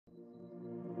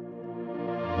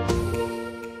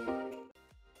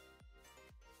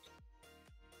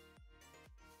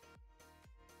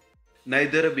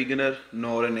neither a beginner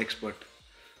nor an expert.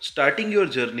 Starting your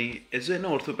journey as an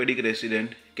orthopedic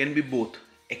resident can be both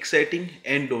exciting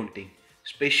and daunting,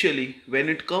 especially when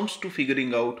it comes to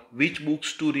figuring out which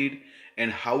books to read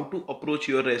and how to approach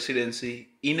your residency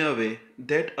in a way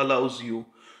that allows you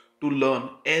to learn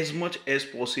as much as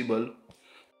possible.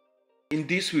 In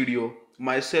this video,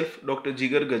 myself, Dr.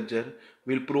 Jigar Gajjar,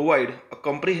 will provide a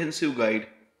comprehensive guide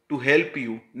to help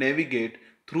you navigate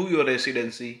through your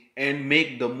residency and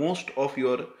make the most of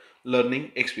your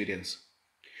learning experience.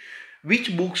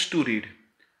 Which books to read?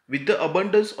 With the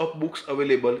abundance of books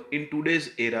available in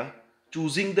today's era,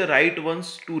 choosing the right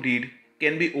ones to read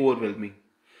can be overwhelming.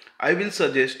 I will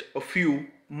suggest a few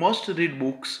must read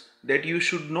books that you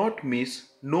should not miss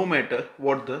no matter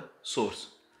what the source.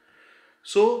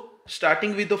 So,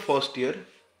 starting with the first year,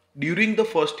 during the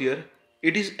first year,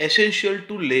 it is essential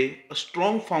to lay a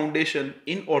strong foundation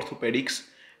in orthopedics,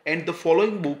 and the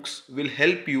following books will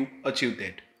help you achieve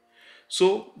that.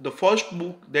 So, the first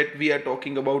book that we are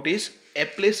talking about is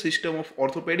Apple's System of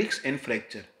Orthopedics and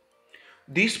Fracture.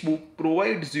 This book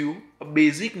provides you a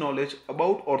basic knowledge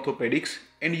about orthopedics,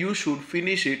 and you should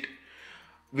finish it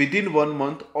within 1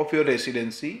 month of your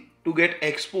residency to get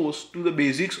exposed to the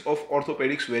basics of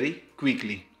orthopedics very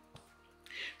quickly.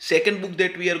 Second book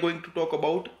that we are going to talk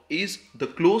about is The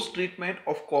Close Treatment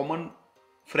of Common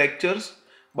Fractures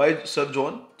by Sir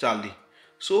John Charlie.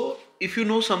 So, if you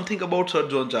know something about Sir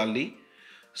John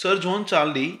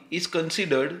Charlie is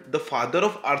considered the father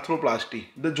of arthroplasty,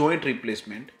 the joint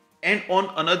replacement, and on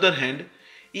another hand,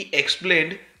 he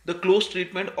explained the close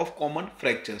treatment of common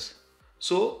fractures.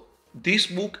 So, this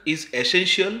book is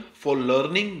essential for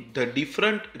learning the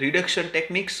different reduction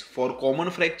techniques for common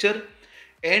fracture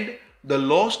and the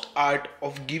lost art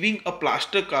of giving a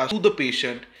plaster cast to the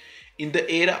patient in the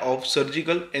era of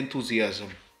surgical enthusiasm.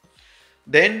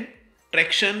 Then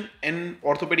Traction and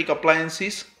Orthopedic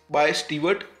Appliances by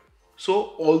Stewart.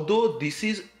 So although this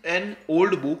is an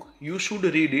old book, you should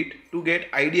read it to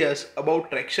get ideas about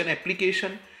traction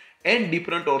application and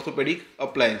different orthopedic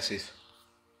appliances.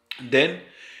 Then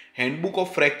Handbook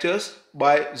of Fractures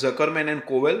by Zuckerman and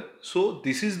Cowell. So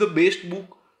this is the best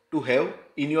book to have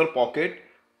in your pocket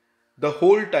the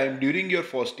whole time during your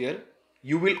first year.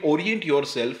 You will orient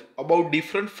yourself about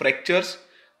different fractures,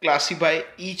 classify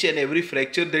each and every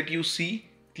fracture that you see,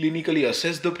 clinically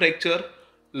assess the fracture,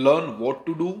 learn what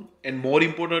to do and more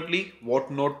importantly what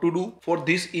not to do for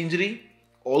this injury.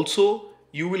 Also,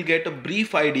 you will get a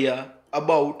brief idea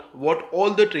about what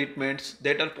all the treatments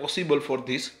that are possible for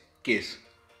this case.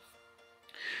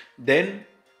 Then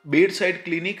Bedside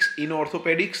Clinics in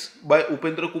Orthopedics by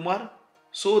Upendra Kumar.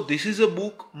 So this is a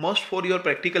book must for your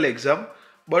practical exam,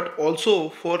 but also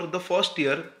for the first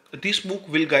year. This book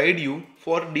will guide you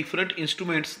for different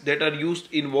instruments that are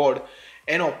used in ward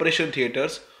and operation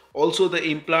theatres, also the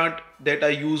implant that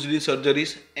are used in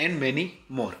surgeries and many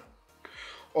more.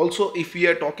 Also, if we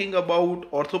are talking about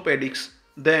orthopedics,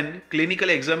 then Clinical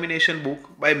Examination book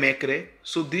by McRae.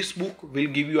 So this book will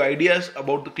give you ideas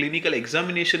about the clinical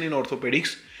examination in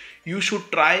orthopedics. You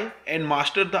should try and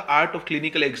master the art of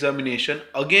clinical examination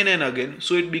again and again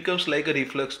so it becomes like a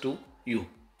reflex to you.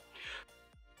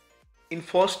 In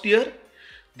first year,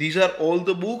 these are all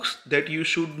the books that you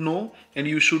should know and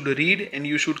you should read and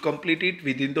you should complete it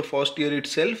within the first year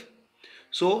itself.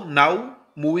 So now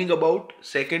moving about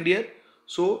second year.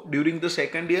 So during the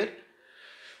second year,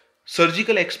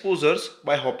 Surgical Exposures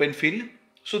by Hoppenfield.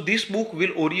 So this book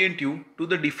will orient you to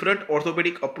the different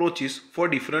orthopedic approaches for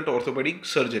different orthopedic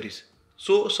surgeries.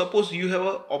 So suppose you have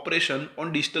an operation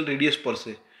on distal radius per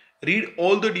se. Read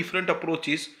all the different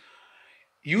approaches.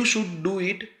 You should do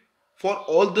it for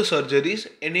all the surgeries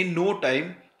and in no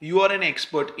time you are an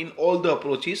expert in all the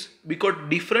approaches because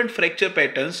different fracture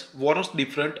patterns warrants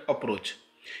different approach.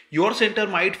 Your center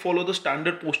might follow the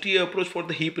standard posterior approach for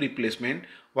the hip replacement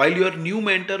while your new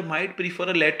mentor might prefer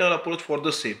a lateral approach for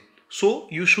the same. So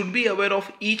you should be aware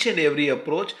of each and every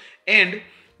approach and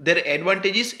their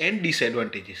advantages and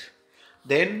disadvantages.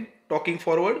 Then talking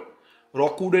forward,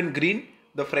 Rockwood and Green,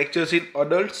 the fractures in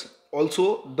adults,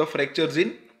 also the fractures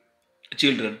in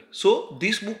children. So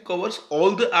this book covers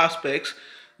all the aspects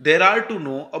there are to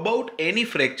know about any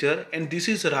fracture and this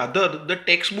is rather the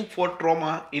textbook for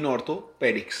trauma in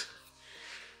orthopedics.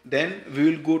 Then we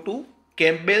will go to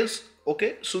Campbell's.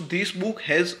 Okay, so this book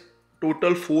has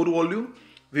total 4 volumes.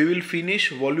 We will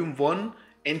finish volume 1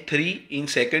 and 3 in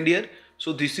second year.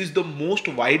 So this is the most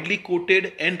widely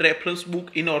quoted and referenced book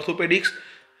in orthopedics.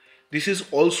 This is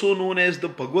also known as the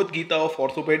Bhagavad Gita of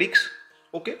orthopedics.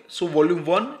 Okay, so volume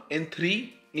 1 and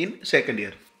 3 in second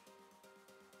year.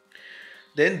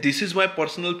 Then this is my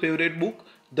personal favorite book,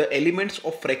 The Elements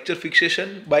of Fracture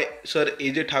Fixation by Sir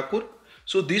A.J. Thakur.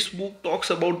 So this book talks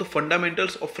about the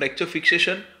fundamentals of fracture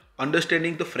fixation,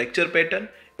 understanding the fracture pattern,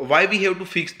 why we have to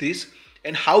fix this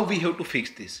and how we have to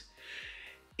fix this.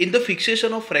 In the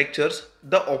fixation of fractures,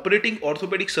 the operating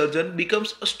orthopedic surgeon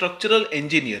becomes a structural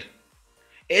engineer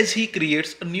as he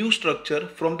creates a new structure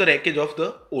from the wreckage of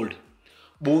the old.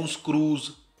 Bone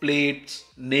screws, plates,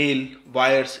 nail,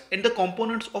 wires and the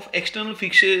components of external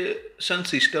fixation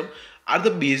system are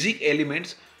the basic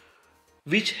elements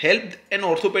which help an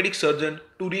orthopedic surgeon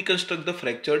to reconstruct the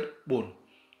fractured bone.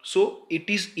 So it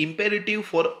is imperative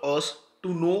for us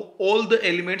to know all the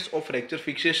elements of fracture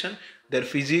fixation, their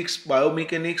physics,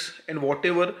 biomechanics and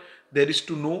whatever there is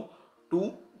to know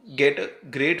to get a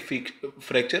great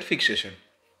fracture fixation.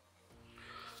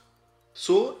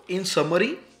 So in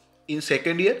summary, in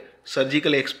second year,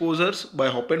 surgical exposures by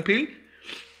Hoppenfield,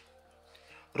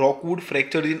 Rockwood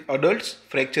fracture in adults,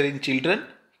 fracture in children,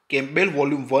 Campbell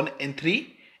volume 1 and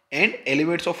 3 and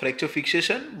Elements of Fracture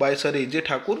Fixation by Sir A.J.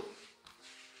 Thakur.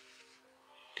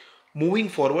 Moving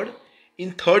forward,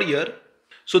 in third year,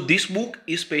 so this book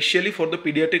is specially for the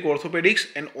pediatric orthopedics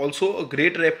and also a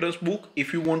great reference book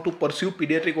if you want to pursue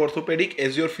pediatric orthopedic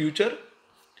as your future.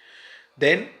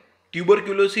 Then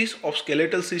Tuberculosis of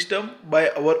Skeletal System by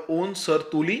our own Sir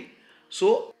Tuli.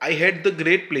 So I had the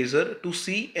great pleasure to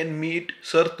see and meet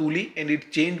Sir Tuli and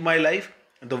it changed my life.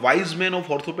 The wise man of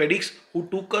orthopedics who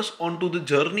took us onto the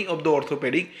journey of the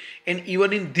orthopedic, and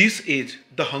even in this age,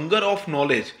 the hunger of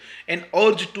knowledge and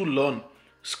urge to learn,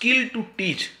 skill to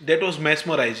teach, that was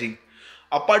mesmerizing.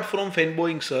 Apart from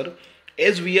fanboying sir,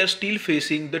 as we are still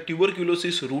facing the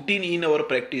tuberculosis routine in our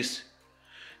practice,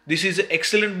 this is an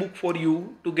excellent book for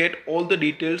you to get all the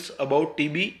details about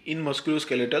TB in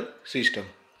musculoskeletal system.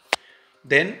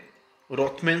 Then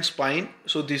Rothman's spine.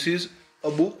 So this is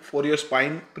a book for your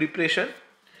spine preparation.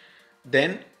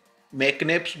 Then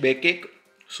McNabb's backache.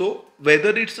 So whether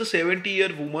it's a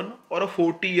 70-year woman or a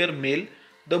 40-year male,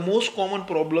 the most common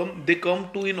problem they come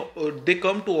to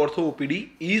ortho OPD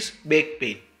is back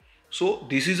pain. So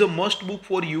this is a must book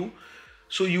for you,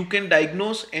 so you can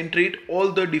diagnose and treat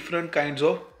all the different kinds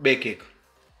of backache.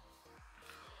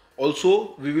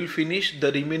 Also, we will finish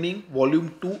the remaining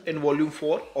volume 2 and volume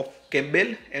 4 of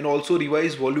Campbell and also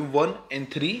revise volume 1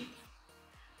 and 3.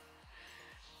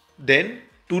 Then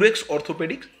Turex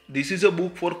Orthopedics. This is a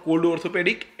book for cold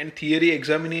orthopedic and theory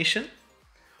examination.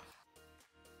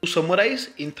 To summarize,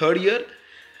 in third year,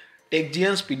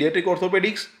 Texian's Pediatric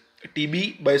Orthopedics,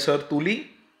 TB by Sir Tuli,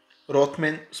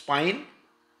 Rothman Spine,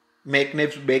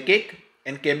 McNabb's Backache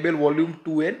and Campbell volume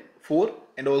 2 and 4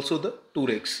 and also the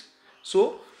Turex.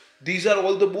 So these are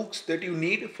all the books that you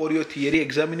need for your theory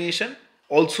examination.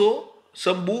 Also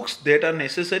some books that are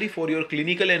necessary for your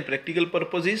clinical and practical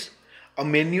purposes. A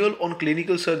manual on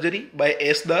clinical surgery by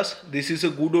S. Das. This is a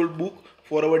good old book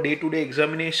for our day-to-day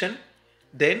examination.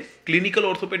 Then Clinical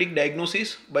Orthopedic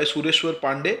Diagnosis by Sureshwar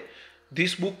Pandey.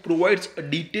 This book provides a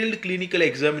detailed clinical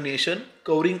examination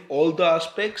covering all the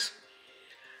aspects.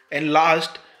 And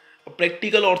last, a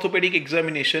practical orthopedic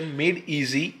examination made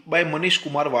easy by Manish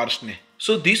Kumar Varshney.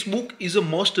 So this book is a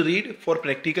must read for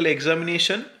practical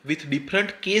examination with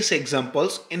different case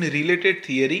examples and related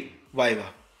theory viva.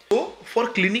 So for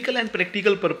clinical and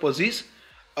practical purposes,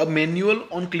 a manual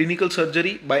on clinical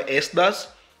surgery by S. Das,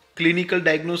 clinical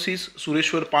diagnosis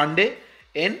Sureshwar Pandey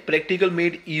and practical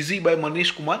made easy by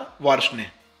Manish Kumar Varshney.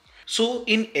 So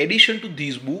in addition to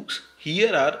these books,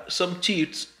 here are some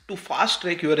cheats to fast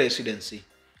track your residency.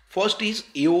 First is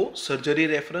AO surgery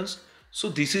reference. So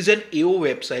this is an AO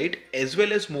website as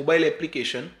well as mobile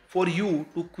application for you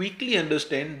to quickly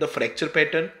understand the fracture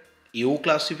pattern, AO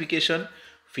classification,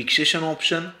 fixation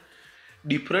option,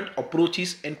 different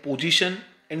approaches and position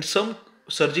and some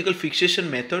surgical fixation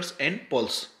methods and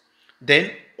pulse.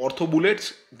 Then Ortho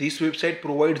Bullets. This website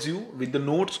provides you with the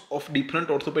notes of different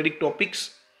orthopedic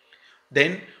topics.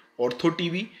 Then Ortho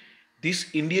TV. This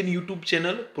Indian YouTube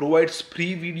channel provides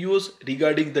free videos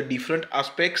regarding the different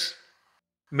aspects.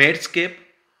 Medscape.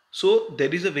 So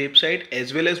there is a website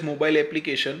as well as mobile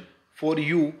application for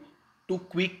you to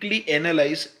quickly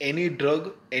analyze any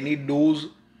drug, any dose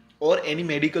or any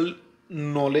medical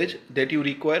knowledge that you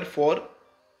require for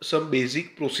some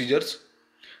basic procedures.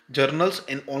 Journals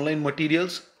and online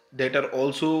materials that are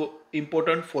also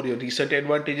important for your recent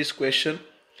advantages question.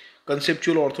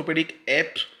 Conceptual orthopedic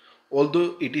apps,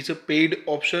 although it is a paid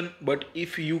option, but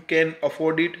if you can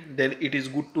afford it, then it is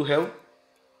good to have.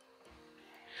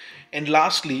 And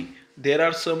lastly, there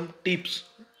are some tips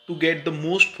to get the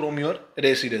most from your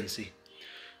residency.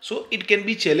 So it can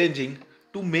be challenging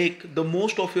to make the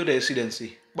most of your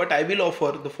residency, but I will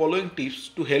offer the following tips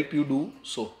to help you do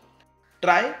so.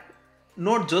 Try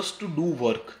not just to do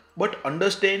work but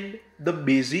understand the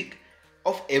basic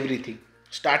of everything,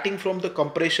 starting from the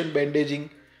compression bandaging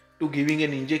to giving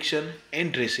an injection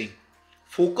and dressing.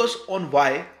 Focus on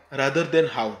why rather than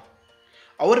how.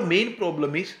 Our main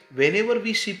problem is whenever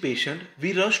we see patient,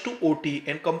 we rush to OT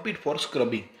and compete for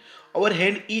scrubbing. Our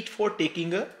hand each for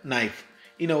taking a knife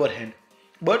in our hand.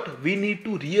 But we need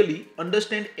to really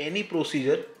understand any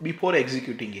procedure before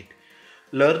executing it.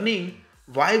 Learning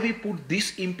why we put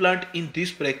this implant in this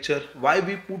fracture, why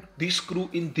we put this screw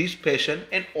in this fashion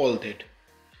and all that.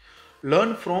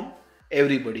 Learn from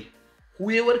everybody.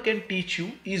 Whoever can teach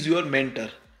you is your mentor.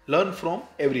 Learn from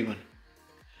everyone.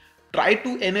 Try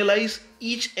to analyze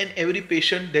each and every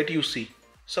patient that you see.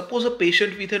 Suppose a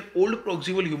patient with an old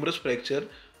proximal humerus fracture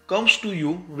comes to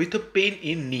you with a pain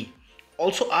in knee.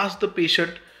 Also ask the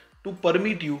patient to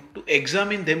permit you to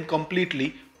examine them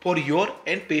completely for your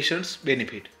and patient's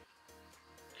benefit.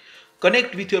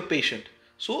 Connect with your patient.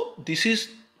 So this is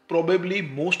probably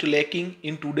most lacking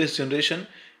in today's generation,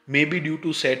 maybe due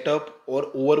to setup or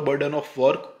overburden of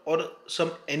work or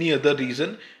some any other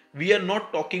reason. We are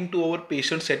not talking to our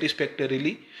patient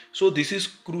satisfactorily. So this is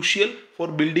crucial for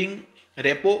building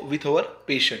rapport with our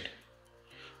patient.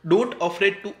 Don't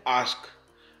afraid to ask.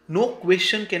 No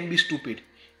question can be stupid.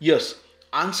 Yes,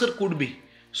 answer could be.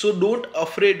 So don't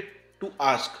afraid to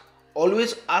ask.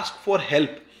 Always ask for help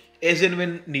as and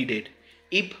when needed.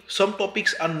 If some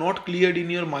topics are not cleared in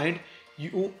your mind,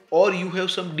 you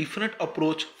have some different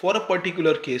approach for a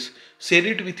particular case, share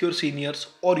it with your seniors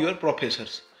or your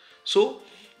professors. So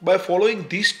by following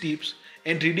these tips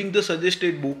and reading the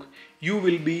suggested book, you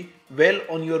will be well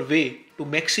on your way to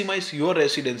maximize your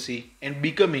residency and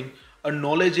becoming a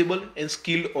knowledgeable and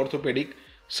skilled orthopedic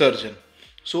surgeon.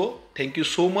 So thank you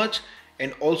so much,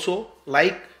 and also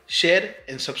like, share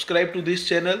and subscribe to this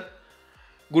channel.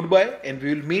 Goodbye, and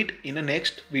we will meet in a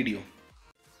next video.